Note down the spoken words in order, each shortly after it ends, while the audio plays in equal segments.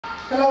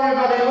Hello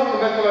everybody, welcome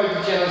back to our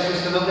YouTube channel. So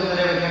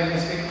today we're going to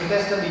speak to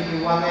test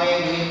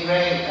BP1A with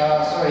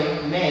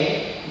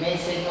May. May,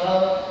 say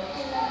hello.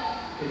 Hello.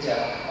 Good job.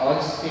 I want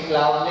you to speak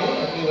loudly.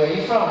 Okay, where are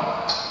you from?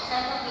 I'm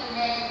from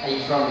Vietnam. Are you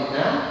from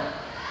Vietnam?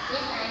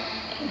 Yes, I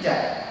am. Good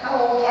job. How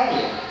old are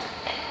you?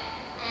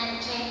 I'm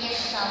 10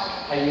 years old.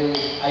 Are you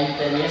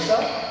 10 years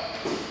old?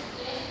 Yes,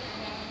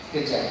 I am.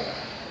 Good job.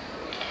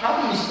 How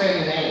do you spell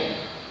your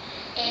name?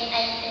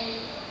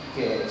 M-A-E.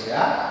 Good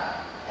job.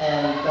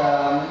 And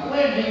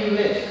where do you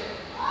live?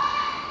 I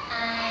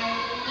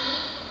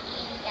live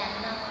in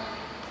Vietnam.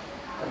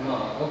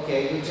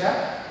 Okay, good job.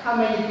 How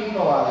many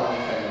people are in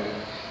your family?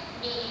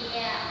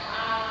 There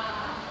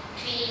are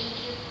 3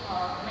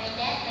 people. My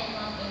dad, my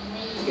mom, and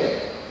me. Good.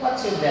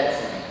 What's your dad's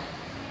name?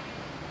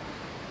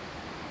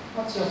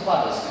 What's your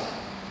father's name?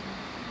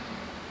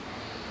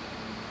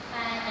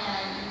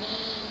 Father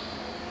name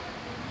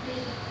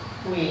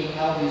Huy.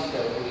 How do you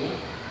spell Huy?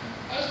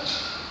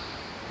 H-U-Y.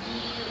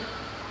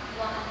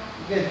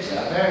 Good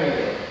job. Very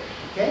good.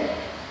 Okay.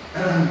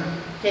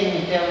 Can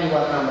you tell me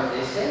what number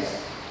this is?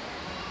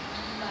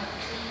 Number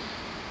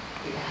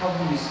 3. How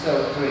do you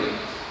spell 3?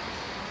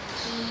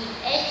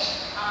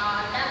 T-H-R-E-E.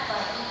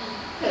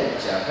 Good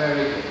job.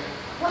 Very good.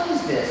 What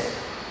is this?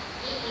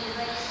 It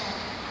eraser.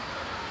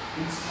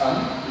 It's an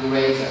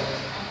eraser. An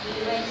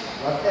eraser.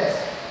 What's this?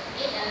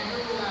 It's a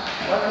ruler.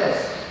 What's this?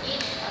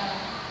 It's a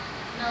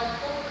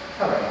notebook.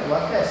 Correct.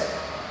 What's this?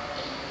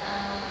 It's a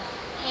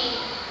pen.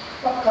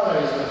 What color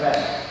is the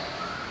pen?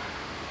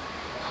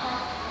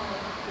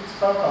 Purple. It's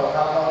purple.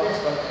 How about this?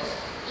 What's this?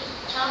 It's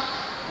chalk.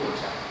 Good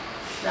job.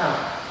 Now,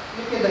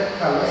 look at the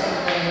colors and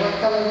tell me what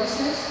color this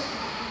is?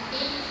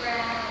 It's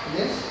brown.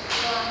 This?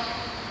 White.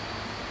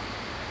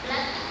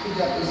 Black. Good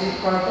job. Is it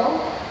purple?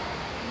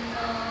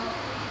 No.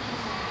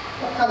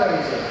 What color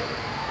is it?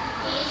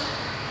 It's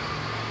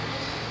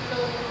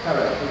blue.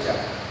 Correct. Good job.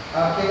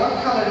 Okay, what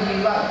color do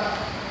you like?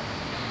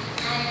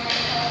 I like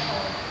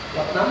purple.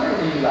 What number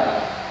do you like?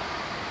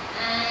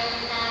 I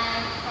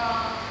like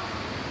frog.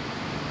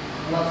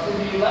 What food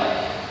do you like?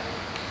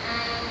 I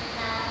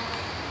like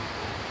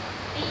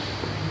fish.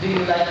 Do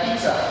you like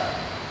pizza?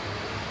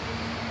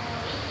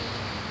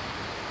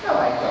 No,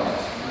 I don't.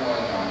 No, I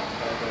don't.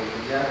 Okay,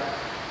 good job.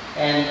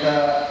 And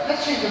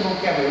let's check the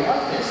vocabulary.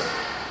 What's this?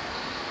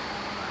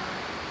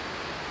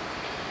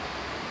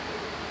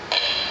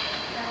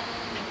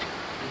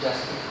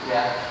 Just,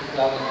 yeah, speak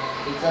louder.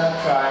 It's a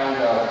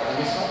triangle. And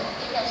this one?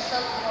 It's a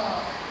circle.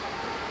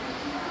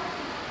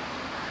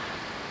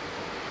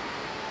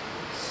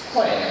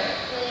 Square.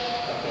 Square.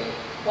 Okay.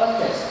 What's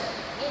this?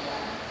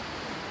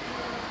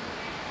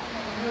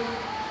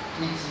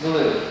 It's a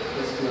blue. It's blue.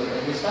 It's blue.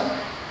 And this one?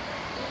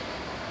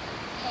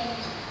 Pink.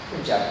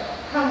 Good job.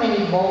 How many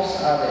balls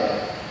are there?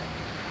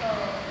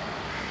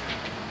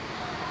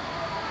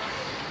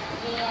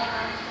 There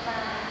are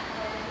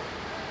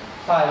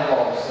 5. 5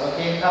 balls.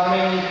 Okay. How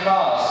many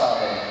cars are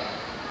there?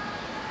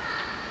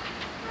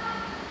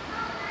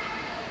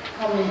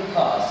 How many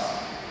cars?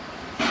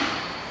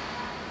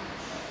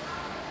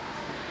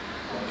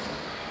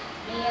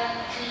 There are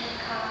 3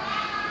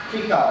 cars.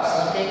 3 cars.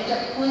 Okay. Good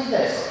job. Who is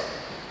this?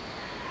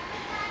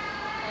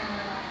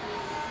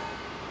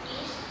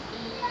 This is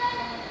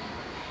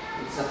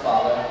It's a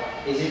father.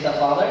 Is it a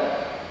father?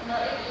 no,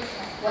 it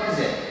isn't. What is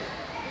it?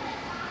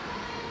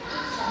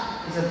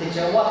 It's a It's a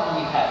teacher. What do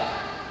you have?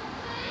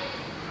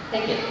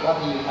 Take it. What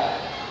do you have?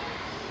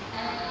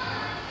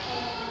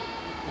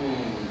 pen.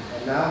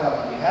 And now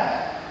what do you have?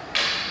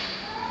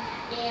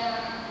 There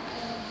are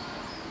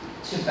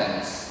 2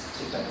 pens.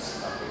 2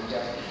 pens. Okay, good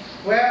job.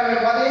 Well,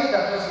 everybody,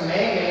 that was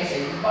May. May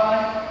say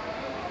goodbye.